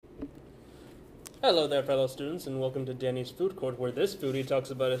Hello there, fellow students, and welcome to Danny's Food Court, where this foodie talks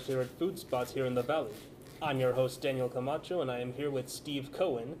about his favorite food spots here in the Valley. I'm your host, Daniel Camacho, and I am here with Steve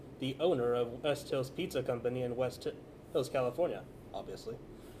Cohen, the owner of West Hills Pizza Company in West Hills, California, obviously.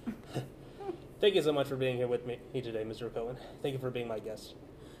 Thank you so much for being here with me today, Mr. Cohen. Thank you for being my guest.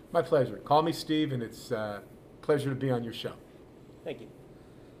 My pleasure. Call me Steve, and it's a pleasure to be on your show. Thank you.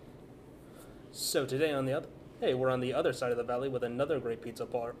 So today we're on the other side of the valley with another great pizza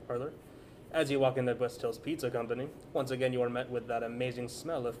parlor. As you walk into West Hills Pizza Company, once again you are met with that amazing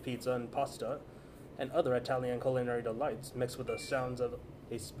smell of pizza and pasta and other Italian culinary delights mixed with the sounds of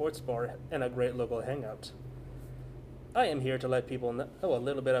a sports bar and a great local hangout. I am here to let people know a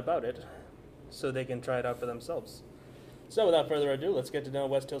little bit about it so they can try it out for themselves. So without further ado, let's get to know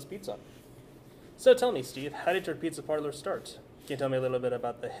West Hills Pizza. So tell me, Steve, how did your pizza parlor start? Can you tell me a little bit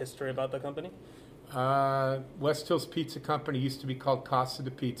about the history about the company? West Hills Pizza Company used to be called Casa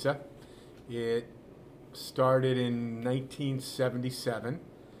de Pizza. It started in 1977.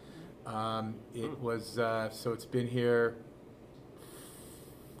 So it's been here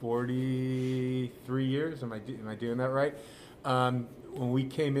 43 years. Am I doing that right? When we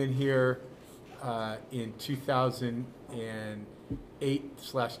came in here in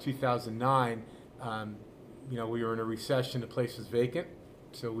 2008/2009, we were in a recession. The place was vacant,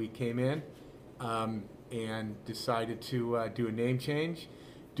 so we came in and decided to do a name change.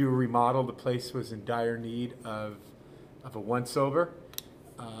 Do a remodel. The place was in dire need of a once-over.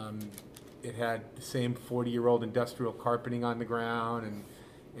 It had the same 40-year-old industrial carpeting on the ground, and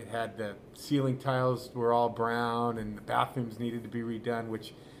it had the ceiling tiles were all brown, and the bathrooms needed to be redone,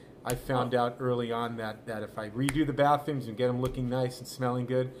 which I found out early on that if I redo the bathrooms and get them looking nice and smelling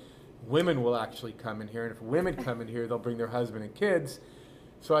good, women will actually come in here, and if women come in here, they'll bring their husband and kids.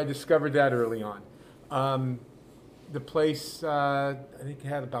 So I discovered that early on. The place, I think,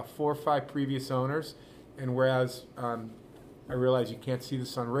 had about 4 or 5 previous owners, and whereas I realize you can't see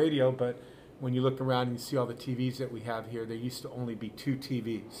this on radio, but when you look around and you see all the TVs that we have here, there used to only be 2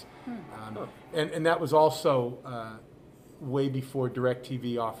 TVs. And that was also way before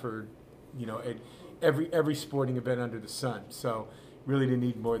DirecTV offered, every sporting event under the sun. So really didn't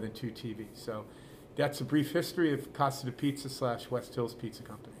need more than 2 TVs. So that's a brief history of Casa de Pizza / West Hills Pizza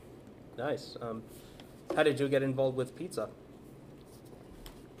Company. Nice. How did you get involved with pizza?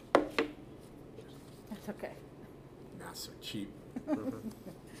 That's okay. Not so cheap.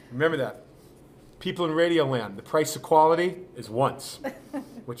 Remember that. People in radio land, the price of quality is once,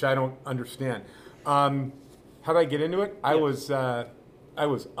 which I don't understand. How did I get into it? I was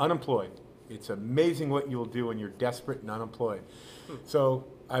unemployed. It's amazing what you'll do when you're desperate and unemployed. So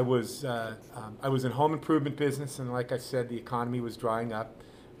I was in home improvement business, and like I said, the economy was drying up.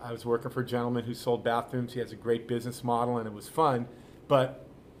 I was working for a gentleman who sold bathrooms. He has a great business model, and it was fun, but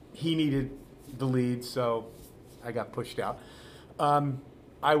he needed the lead, so I got pushed out.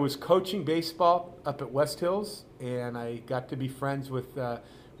 I was coaching baseball up at West Hills, and I got to be friends with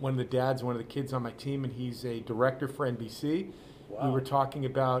one of the dads, one of the kids on my team, and he's a director for NBC. Wow. We were talking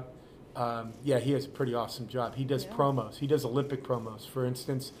about, he has a pretty awesome job. He does promos. He does Olympic promos. For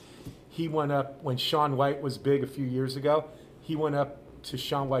instance, he went up, when Shaun White was big a few years ago, he went up to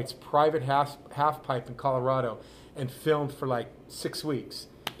Shaun White's private half pipe in Colorado and filmed for like 6 weeks.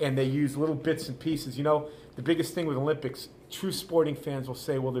 And they used little bits and pieces. The biggest thing with Olympics, true sporting fans will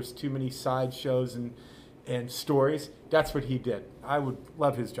say, well, there's too many side shows and stories. That's what he did. I would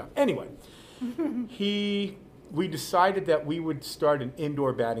love his job. Anyway, we decided that we would start an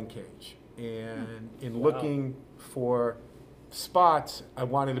indoor batting cage. And in looking for spots, I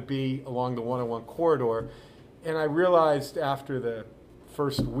wanted to be along the 101 corridor. And I realized after the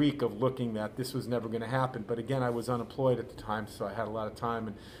first week of looking that this was never going to happen. But again, I was unemployed at the time, so I had a lot of time.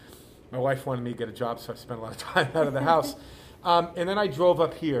 And my wife wanted me to get a job, so I spent a lot of time out of the house. And then I drove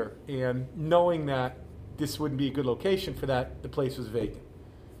up here, and knowing that this wouldn't be a good location for that, the place was vacant.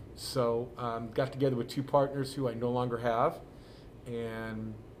 So got together with 2 partners who I no longer have,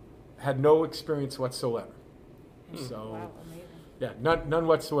 and had no experience whatsoever. So, Wow, amazing. yeah, none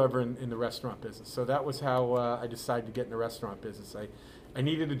whatsoever in the restaurant business. So that was how I decided to get in the restaurant business. I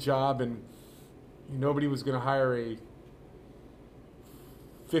needed a job, and nobody was going to hire a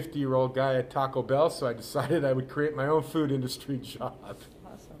 50-year-old guy at Taco Bell, so I decided I would create my own food industry job.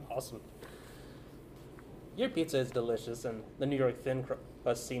 Awesome. Your pizza is delicious, and the New York thin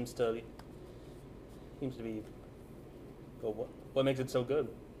crust seems to be. Well, what makes it so good?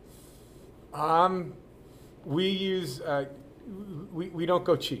 We use we don't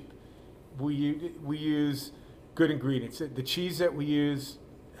go cheap. We use good ingredients. The cheese that we use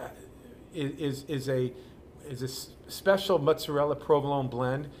is a special mozzarella provolone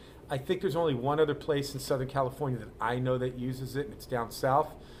blend. I think there's only one other place in Southern California that I know that uses it, and it's down south.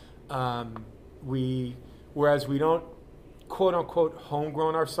 Whereas we don't, quote unquote,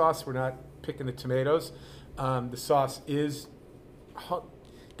 homegrown our sauce. We're not picking the tomatoes. The sauce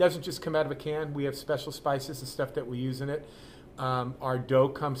doesn't just come out of a can. We have special spices and stuff that we use in it. Our dough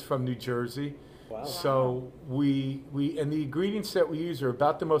comes from New Jersey. Wow. So we and the ingredients that we use are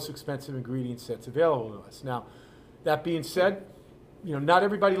about the most expensive ingredients that's available to us. Now, that being said, not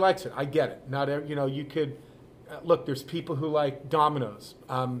everybody likes it. I get it. You could look. There's people who like Domino's.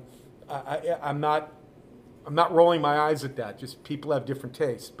 I'm not rolling my eyes at that. Just people have different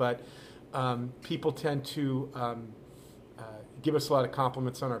tastes, but people tend to give us a lot of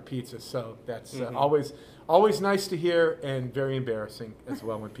compliments on our pizza. So that's always nice to hear, and very embarrassing as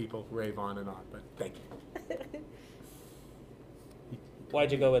well when people rave on and on. But thank you.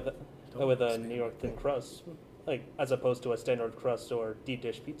 Why'd you go with a New York thin crust, like as opposed to a standard crust or deep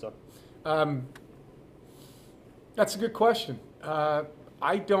dish pizza? That's a good question.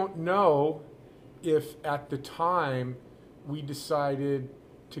 I don't know if at the time we decided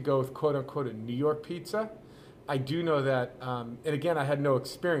to go with quote unquote a New York pizza. I do know that, and again, I had no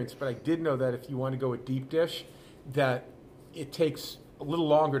experience, but I did know that if you want to go with deep dish, that it takes a little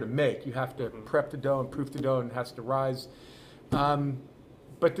longer to make. You have to prep the dough and proof the dough, and it has to rise.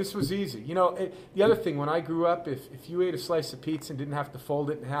 But this was easy. The other thing, when I grew up, if you ate a slice of pizza and didn't have to fold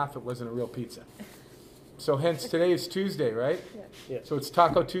it in half, it wasn't a real pizza. So hence, today is Tuesday, right? Yeah. So it's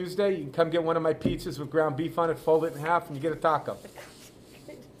Taco Tuesday. You can come get one of my pizzas with ground beef on it, fold it in half, and you get a taco.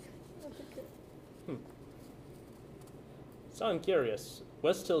 So I'm curious.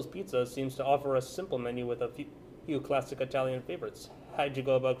 West Hills Pizza seems to offer a simple menu with a few classic Italian favorites. How'd you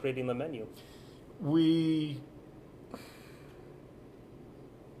go about creating the menu?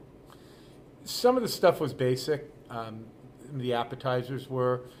 Some of the stuff was basic. The appetizers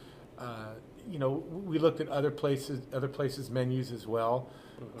were, we looked at other places' menus as well.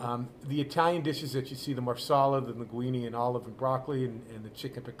 The Italian dishes that you see, the marsala, the linguine and olive and broccoli, and the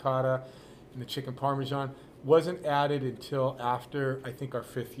chicken piccata and the chicken parmesan, wasn't added until after, I think, our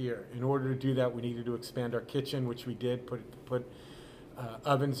 5th year. In order to do that, we needed to expand our kitchen, which we did, put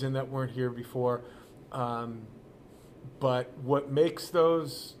ovens in that weren't here before. But what makes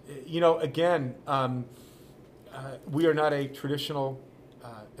those, again, we are not a traditional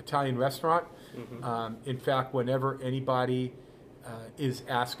Italian restaurant. In fact, whenever anybody is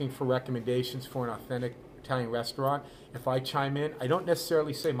asking for recommendations for an authentic Italian restaurant, if I chime in, I don't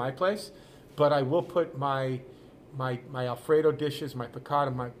necessarily say my place, but I will put my Alfredo dishes, my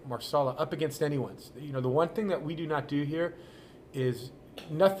piccata, my marsala up against anyone's. The one thing that we do not do here is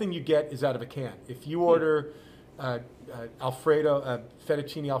nothing you get is out of a can. If you order Alfredo,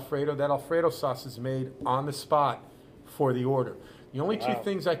 fettuccine Alfredo, that Alfredo sauce is made on the spot for the order. The only two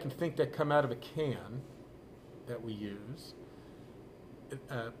things I can think that come out of a can that we use,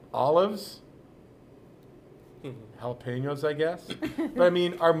 olives, jalapenos, I guess. But I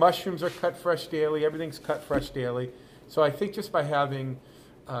mean, our mushrooms are cut fresh daily. Everything's cut fresh daily. So I think just by having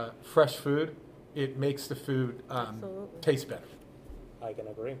fresh food, it makes the food taste better. I can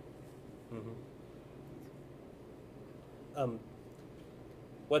agree.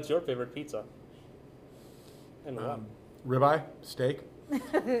 What's your favorite pizza? And why? Ribeye, steak.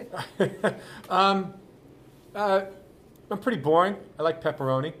 I'm pretty boring. I like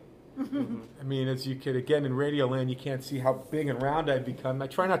pepperoni. I mean, as you could, again, in Radio Land, you can't see how big and round I've become. I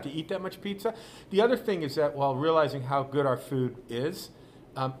try not to eat that much pizza. The other thing is that while realizing how good our food is,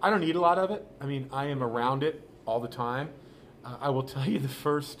 I don't eat a lot of it. I mean, I am around it all the time. I will tell you the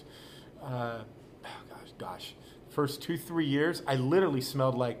first 2-3 years, I literally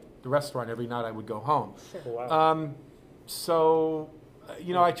smelled like the restaurant every night I would go home. Wow.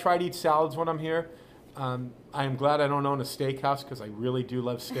 I try to eat salads when I'm here. I am glad I don't own a steakhouse because I really do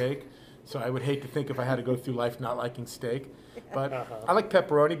love steak. So I would hate to think if I had to go through life not liking steak. But I like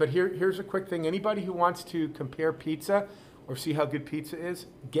pepperoni. But here's a quick thing. Anybody who wants to compare pizza or see how good pizza is,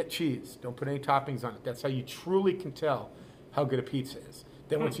 get cheese. Don't put any toppings on it. That's how you truly can tell how good a pizza is.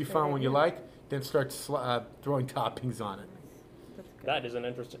 Then once you find one you like, then start throwing toppings on it. That is an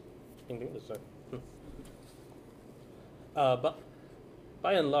interesting thing to say. But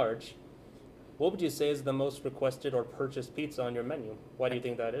by and large, what would you say is the most requested or purchased pizza on your menu? Why do you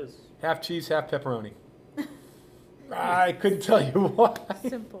think that is? Half cheese, half pepperoni. I couldn't tell you why.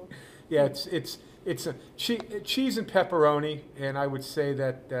 Simple. Yeah, it's cheese and pepperoni, and I would say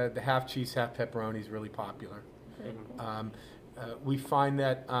that the half cheese, half pepperoni is really popular. We find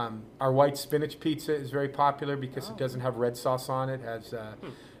that our white spinach pizza is very popular because it doesn't have red sauce on it. It has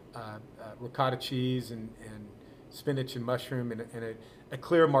ricotta cheese and spinach and mushroom and a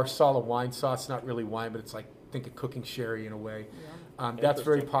clear Marsala wine sauce. Not really wine, but it's like, think of cooking sherry in a way. Yeah. That's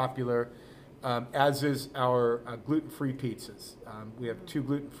very popular, as is our gluten-free pizzas. We have 2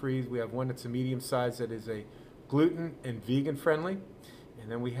 gluten-free. We have one that's a medium size that is a gluten and vegan friendly.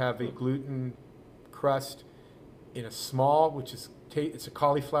 And then we have a gluten crust in a small, which is it's a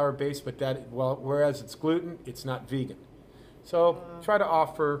cauliflower base, but whereas it's gluten, it's not vegan. So try to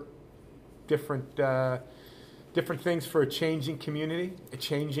offer different things for a changing community, a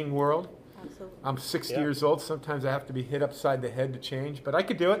changing world. Absolutely. I'm 60 years old. Sometimes I have to be hit upside the head to change, but I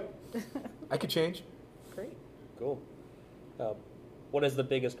could do it. I could change. Great. Cool. What is the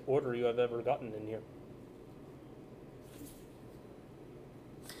biggest order you have ever gotten in here?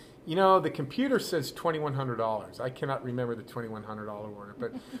 You know, the computer says $2,100. I cannot remember the $2,100 order,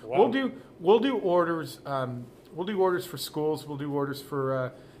 but Wow. we'll do orders. We'll do orders for schools. We'll do orders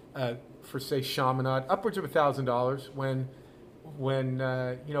for say Chaminade, upwards of $1,000 when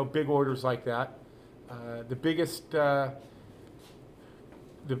big orders like that. The biggest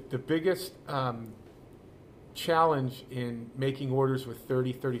challenge in making orders with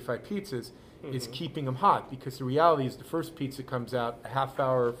 30, 35 pizzas is keeping them hot, because the reality is the first pizza comes out a half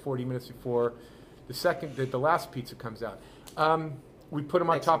hour, 40 minutes before the last pizza comes out. We put them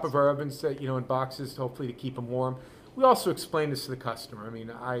on top of our ovens, in boxes, hopefully to keep them warm. We also explain this to the customer. I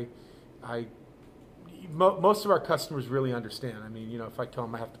mean, most of our customers really understand. I mean, if I tell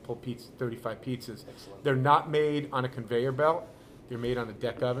them I have to pull 35 pizzas, they're not made on a conveyor belt. They're made on a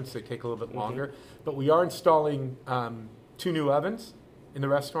deck oven, so they take a little bit longer. But we are installing 2 new ovens in the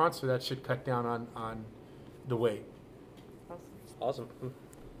restaurant, so that should cut down on the wait. Awesome.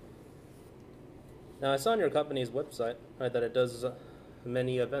 Now, I saw on your company's website that it does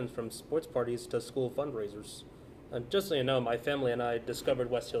many events, from sports parties to school fundraisers. And just so you know, my family and I discovered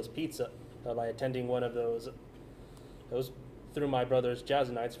West Hills Pizza by attending one of those. It was through my brother's jazz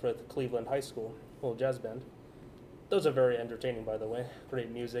nights for the Cleveland High School jazz band. Those are very entertaining, by the way. Great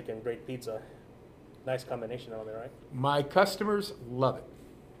music and great pizza. Nice combination, am I right? My customers love it.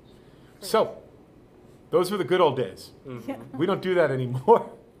 So, those were the good old days. Mm-hmm. We don't do that anymore.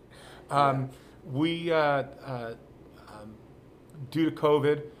 We, due to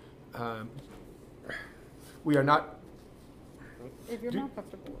COVID, we are not. If you're not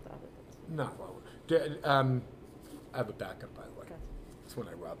comfortable with that, it's No. I have a backup, by the way. okay. That's when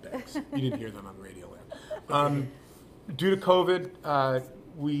I robbed banks. You didn't hear that on Radio Land. Due to COVID,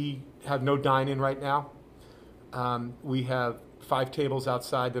 we have no dine-in right now. We have 5 tables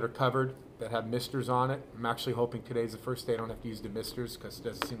outside that are covered that have misters on it. I'm actually hoping today's the first day I don't have to use the misters, because it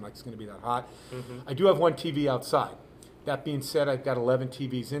doesn't seem like it's going to be that hot. I do have 1 TV outside. That being said, I've got 11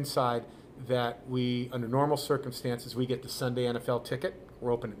 TVs inside that we, under normal circumstances, we get the Sunday NFL ticket.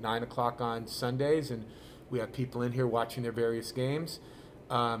 We're open at 9 o'clock on Sundays, and we have people in here watching their various games.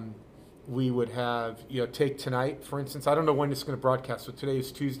 We would have, take tonight, for instance. I don't know when it's going to broadcast. So today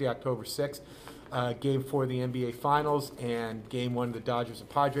is Tuesday, October 6th, Game 4 of the NBA Finals and Game 1 of the Dodgers and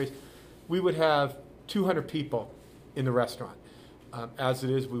Padres. We would have 200 people in the restaurant. As it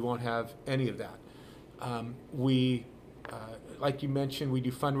is, we won't have any of that. Like you mentioned, we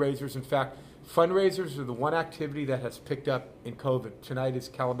do fundraisers. In fact, fundraisers are the one activity that has picked up in COVID. Tonight is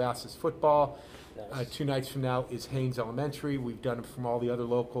Calabasas football. Nice. 2 nights from now is Haynes Elementary. We've done them from all the other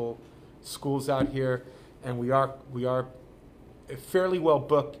local schools out here, and we are fairly well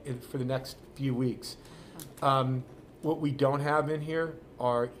booked for the next few weeks. What we don't have in here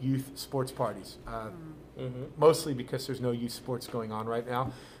are youth sports parties, mostly because there's no youth sports going on right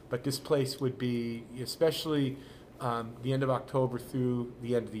now. But this place would be, especially the end of October through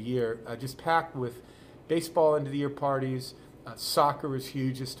the end of the year, just packed with baseball end of the year parties. Soccer is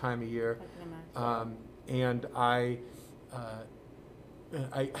huge this time of year. And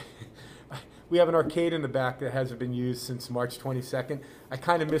we have an arcade in the back that hasn't been used since March 22nd. I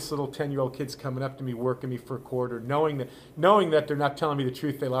kind of miss little 10-year-old kids coming up to me, working me for a quarter, knowing that they're not telling me the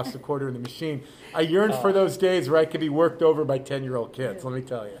truth. They lost a quarter in the machine. I yearn for those days where I could be worked over by 10-year-old kids. Let me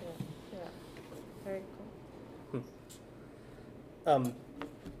tell you. Yeah. Very cool.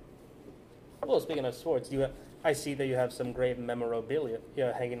 Well, speaking of sports, I see that you have some great memorabilia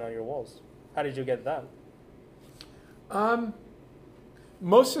hanging on your walls. How did you get that?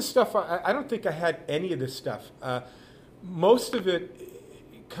 Most of the stuff, I don't think I had any of this stuff. Most of it,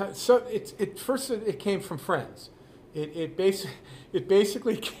 first it came from friends. It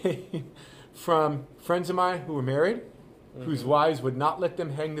basically came from friends of mine who were married, whose wives would not let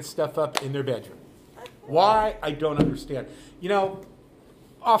them hang this stuff up in their bedroom. Why? I don't understand.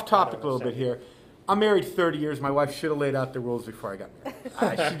 Off topic a little bit here. I'm married 30 years. My wife should have laid out the rules before I got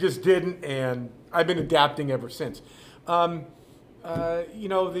married. She just didn't, and I've been adapting ever since.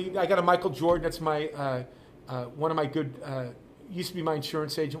 I got a Michael Jordan. That's my one of my good. Used to be my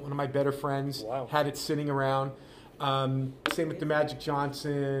insurance agent. One of my better friends. Wow. Had it sitting around. Same with the Magic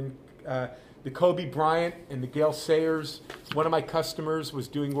Johnson, the Kobe Bryant, and the Gale Sayers. One of my customers was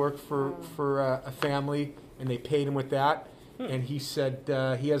doing work for a family, and they paid him with that. And he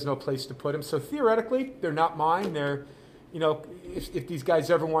said he has no place to put them. So theoretically, they're not mine. They're, if these guys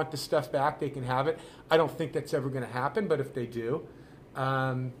ever want the stuff back, they can have it. I don't think that's ever going to happen, but if they do,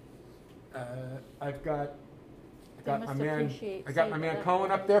 I've got my man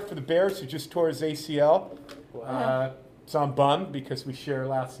Cohen up there for the Bears, who just tore his ACL. Wow. So I'm bummed because we share a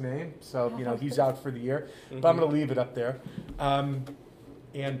last name. So he's out for the year, but I'm going to leave it up there. My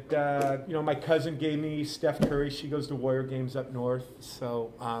cousin gave me Steph Curry. She goes to Warrior games up north.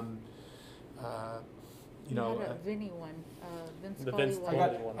 So, You had a Vinny one, Vince The Scully Vince one. I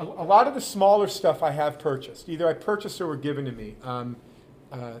got a lot of the smaller stuff I have purchased. Either I purchased or were given to me. I'll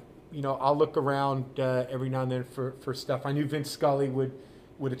look around every now and then for stuff. I knew Vince Scully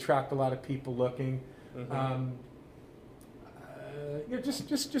would attract a lot of people looking.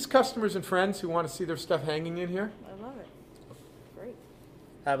 Just customers and friends who want to see their stuff hanging in here. I love it. Great.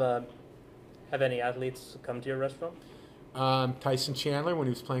 Have any athletes come to your restaurant? Tyson Chandler, when he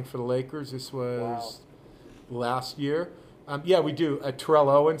was playing for the Lakers, this was last year. We do. Terrell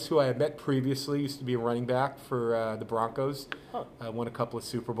Owens, who I had met previously, used to be a running back for the Broncos. Won a couple of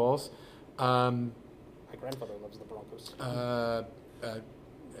Super Bowls. My grandfather loves the Broncos.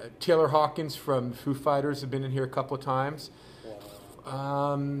 Taylor Hawkins from Foo Fighters have been in here a couple of times.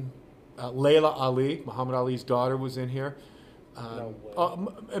 Wow. Layla Ali, Muhammad Ali's daughter, was in here. No way.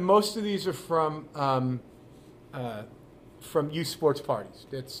 And most of these are from youth sports parties.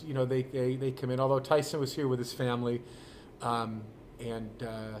 That's they come in. Although Tyson was here with his family, and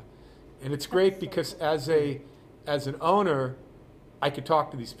it's great because as an owner, I could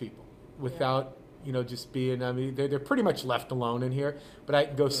talk to these people without just being. I mean, they're pretty much left alone in here. But I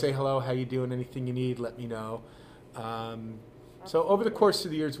can go say hello, how you doing? Anything you need, let me know. So over the course of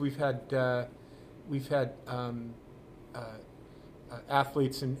the years, we've had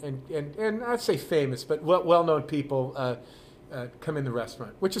athletes and I'd say famous, but well-known people come in the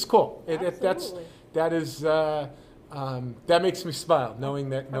restaurant, which is cool. Absolutely. That makes me smile,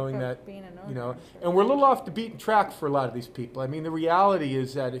 knowing that Being an owner, and we're a little off the beaten track for a lot of these people. I mean, the reality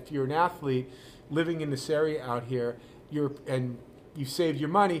is that if you're an athlete living in this area out here, and you saved your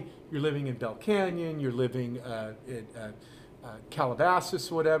money, you're living in Bell Canyon, you're living in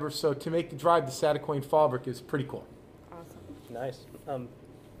Calabasas, whatever. So to make the drive to Saticoy and Fallbrook is pretty cool. Awesome. Nice.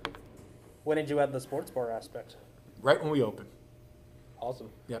 When did you add the sports bar aspect? Right when we opened.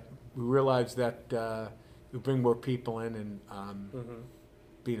 Awesome. Yep. We realized that we bring more people in, and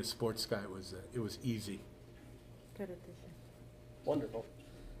being a sports guy it was easy. Good addition. Wonderful.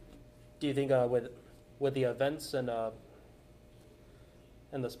 Do you think with the events and the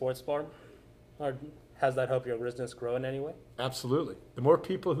sports bar, has that helped your business grow in any way? Absolutely. The more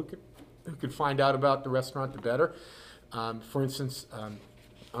people who could find out about the restaurant, the better. For instance,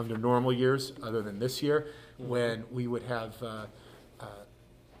 under normal years, other than this year, when we would have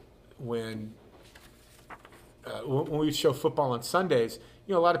when we show football on Sundays,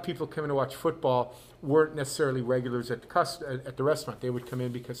 a lot of people coming to watch football weren't necessarily regulars at the restaurant. They would come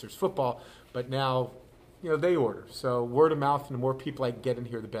in because there's football, but now, they order. So word of mouth, and the more people I can get in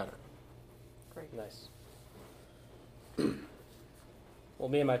here, the better. Great. Nice. Well,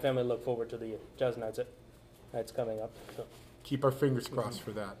 me and my family look forward to the jazz nights coming up. So, Keep our fingers crossed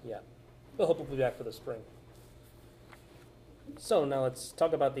for that. yeah, we'll hope we'll be back for the spring. So now let's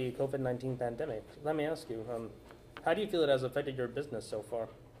talk about the COVID-19 pandemic. Let me ask you, how do you feel it has affected your business so far?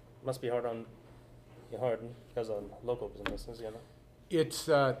 Must be hard because of local businesses, It's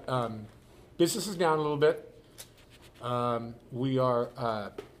business is down a little bit.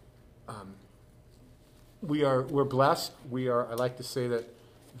 We're blessed. I like to say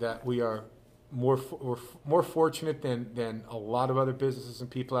that we are more fortunate than a lot of other businesses and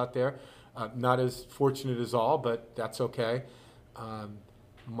people out there. Not as fortunate as all, but that's okay. I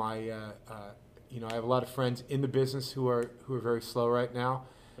have a lot of friends in the business who are very slow right now,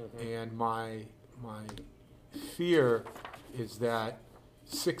 and my fear is that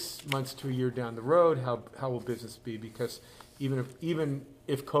 6 months to a year down the road, how will business be? Because even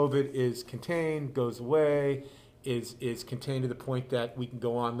if COVID is contained, goes away, is contained to the point that we can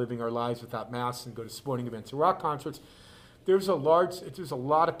go on living our lives without masks and go to sporting events and rock concerts, there's a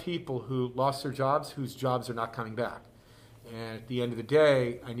lot of people who lost their jobs whose jobs are not coming back. And at the end of the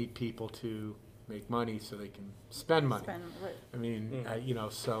day, I need people to make money so they can spend money. Right. I mean,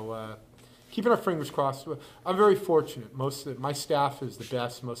 keeping our fingers crossed. I'm very fortunate. My staff is the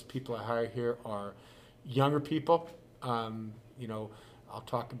best. Most people I hire here are younger people. You know, I'll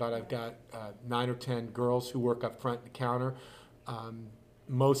talk about, I've got 9 or 10 girls who work up front at the counter.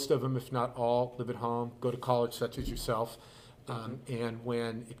 Most of them, if not all, live at home, go to college, such as yourself. And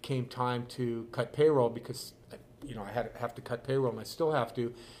when it came time to cut payroll, because you know I have to cut payroll, and I still have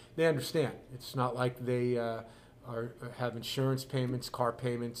to, they understand. It's not like they have insurance payments, car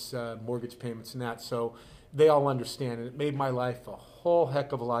payments, mortgage payments, and that. So they all understand, and it made my life a whole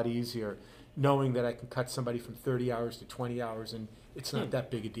heck of a lot easier, knowing that I can cut somebody from 30 hours to 20 hours, and it's not that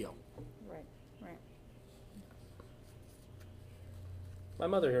big a deal. Right, right. My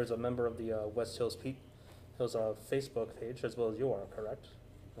mother here is a member of the West Hills Facebook page, as well as you are, correct?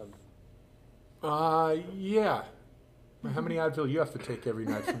 Yeah. How many Advil you have to take every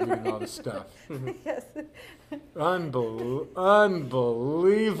night for reading all this stuff? Yes.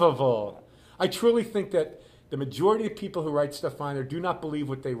 Unbelievable. I truly think that the majority of people who write stuff on there do not believe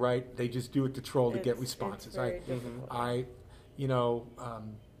what they write. They just do it to troll to get responses. It's very difficult.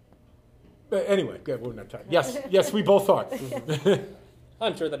 But anyway, good, we're not talking. Yes, we both are.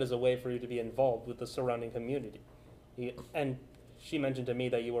 I'm sure that is a way for you to be involved with the surrounding community. And she mentioned to me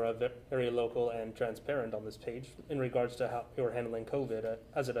that you were very local and transparent on this page in regards to how you were handling COVID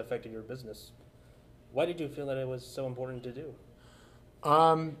as it affected your business. Why did you feel that it was so important to do?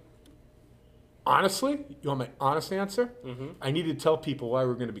 Honestly, you want my honest answer? I needed to tell people why we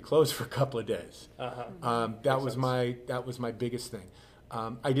were going to be closed for a couple of days. That was my biggest thing.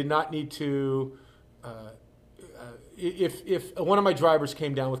 I did not need to. If one of my drivers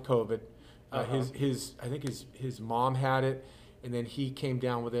came down with COVID, I think his mom had it, and then he came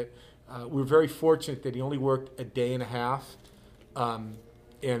down with it. We were very fortunate that he only worked a day and a half,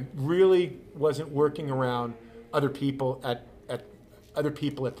 and really wasn't working around other people at the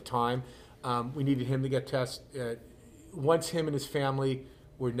time. We needed him to get tested. Once him and his family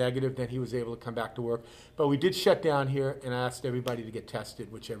were negative, then he was able to come back to work. But we did shut down here and asked everybody to get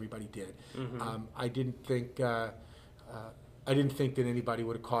tested, which everybody did. I didn't think that anybody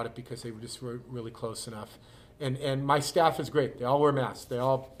would have caught it because they were just really close enough. And my staff is great. They all wear masks.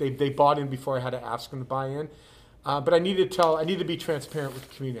 They bought in before I had to ask them to buy in. But I needed to be transparent with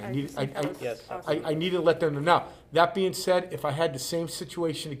the community. I needed to let them know. That being said, if I had the same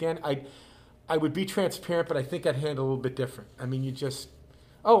situation again, I would be transparent, but I think I'd handle it a little bit different. I mean,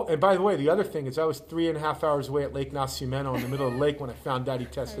 Oh, and by the way, the other thing is I was 3.5 hours away at Lake Nacimiento in the middle of the lake when I found out he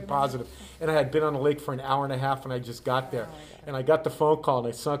tested positive. And I had been on the lake for an hour and a half when I just got there. And I got the phone call and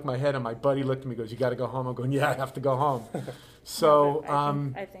I sunk my head and my buddy looked at me and goes, "You got to go home." I'm going, "Yeah, I have to go home." So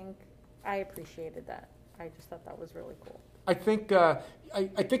I think I appreciated that. I just thought that was really cool. I think a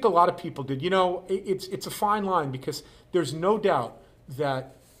lot of people did. You know, it's a fine line because there's no doubt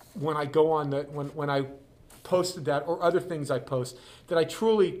that when I go on when I posted that or other things I post, that I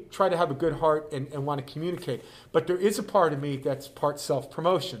truly try to have a good heart and want to communicate. But there is a part of me that's part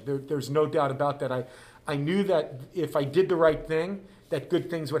self-promotion. There's no doubt about that. I knew that if I did the right thing, that good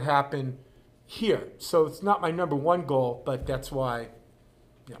things would happen here. So it's not my number one goal, but that's why,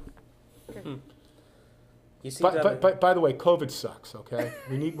 yeah. You see, but by the way, COVID sucks. Okay,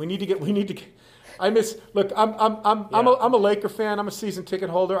 we need to get. I miss. Look, I'm a Laker fan. I'm a season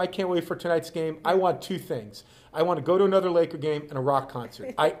ticket holder. I can't wait for tonight's game. I want two things. I want to go to another Laker game and a rock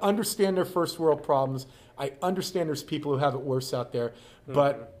concert. I understand their first world problems. I understand there's people who have it worse out there,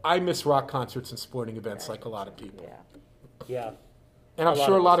 but I miss rock concerts and sporting events like a lot of people. Yeah. And I'm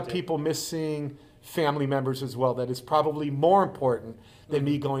sure a lot of people miss seeing family members as well. That is probably more important than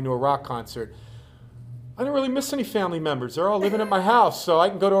me going to a rock concert. I don't really miss any family members. They're all living at my house, so I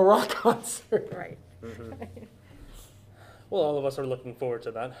can go to a rock concert. Right. Well, all of us are looking forward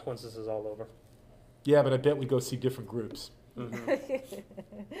to that once this is all over. Yeah, but I bet we go see different groups.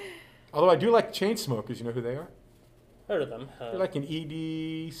 Although I do like Chainsmokers. You know who they are? Heard of them. They're like an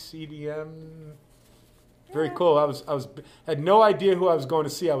ED, CDM. Very cool. I had no idea who I was going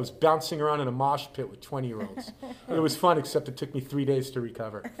to see. I was bouncing around in a mosh pit with 20-year-olds. It was fun, except it took me 3 days to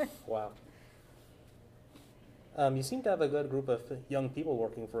recover. Wow. You seem to have a good group of young people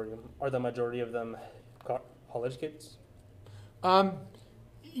working for you. Are the majority of them college kids?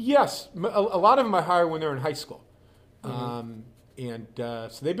 Yes. A lot of them I hire when they're in high school. So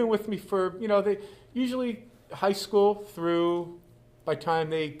they've been with me for, they usually high school through by the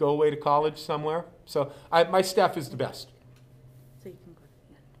time they go away to college somewhere. So my staff is the best. So you can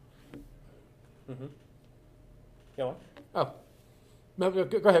go. Go on. Oh. No,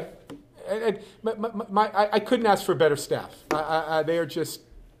 go ahead. I couldn't ask for a better staff. They are just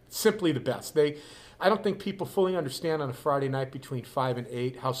simply the best. I don't think people fully understand on a Friday night between 5 and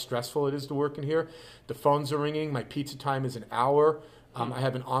 8 how stressful it is to work in here. The phones are ringing. My pizza time is an hour. I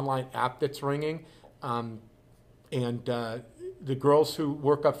have an online app that's ringing. The girls who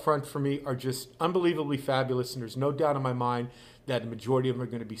work up front for me are just unbelievably fabulous, and there's no doubt in my mind that the majority of them are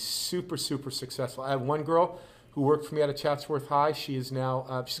going to be super, super successful. I have one girl who worked for me out of Chatsworth High. She is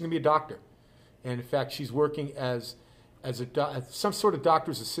now, she's going to be a doctor. And in fact, she's working as some sort of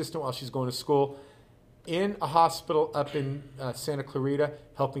doctor's assistant while she's going to school in a hospital up in Santa Clarita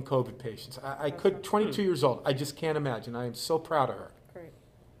helping COVID patients. I could, 22 years old, I just can't imagine. I am so proud of her. Great.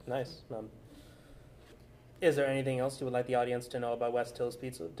 Nice. Is there anything else you would like the audience to know about West Hills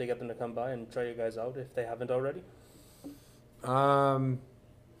Pizza to get them to come by and try you guys out if they haven't already?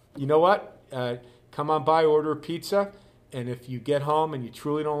 You know what? Come on by, order a pizza, and if you get home and you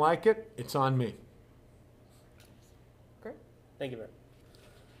truly don't like it, it's on me. Great. Thank you very much.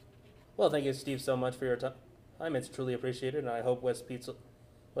 Well, thank you, Steve, so much for your time. It's truly appreciated, and I hope West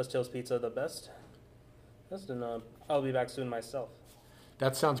Hills Pizza the best. And I'll be back soon myself.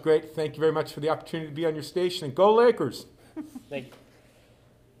 That sounds great. Thank you very much for the opportunity to be on your station. And go Lakers! Thank you.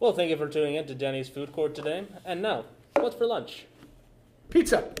 Well, thank you for tuning in to Denny's Food Court today. And now, what's for lunch?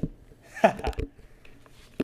 Pizza!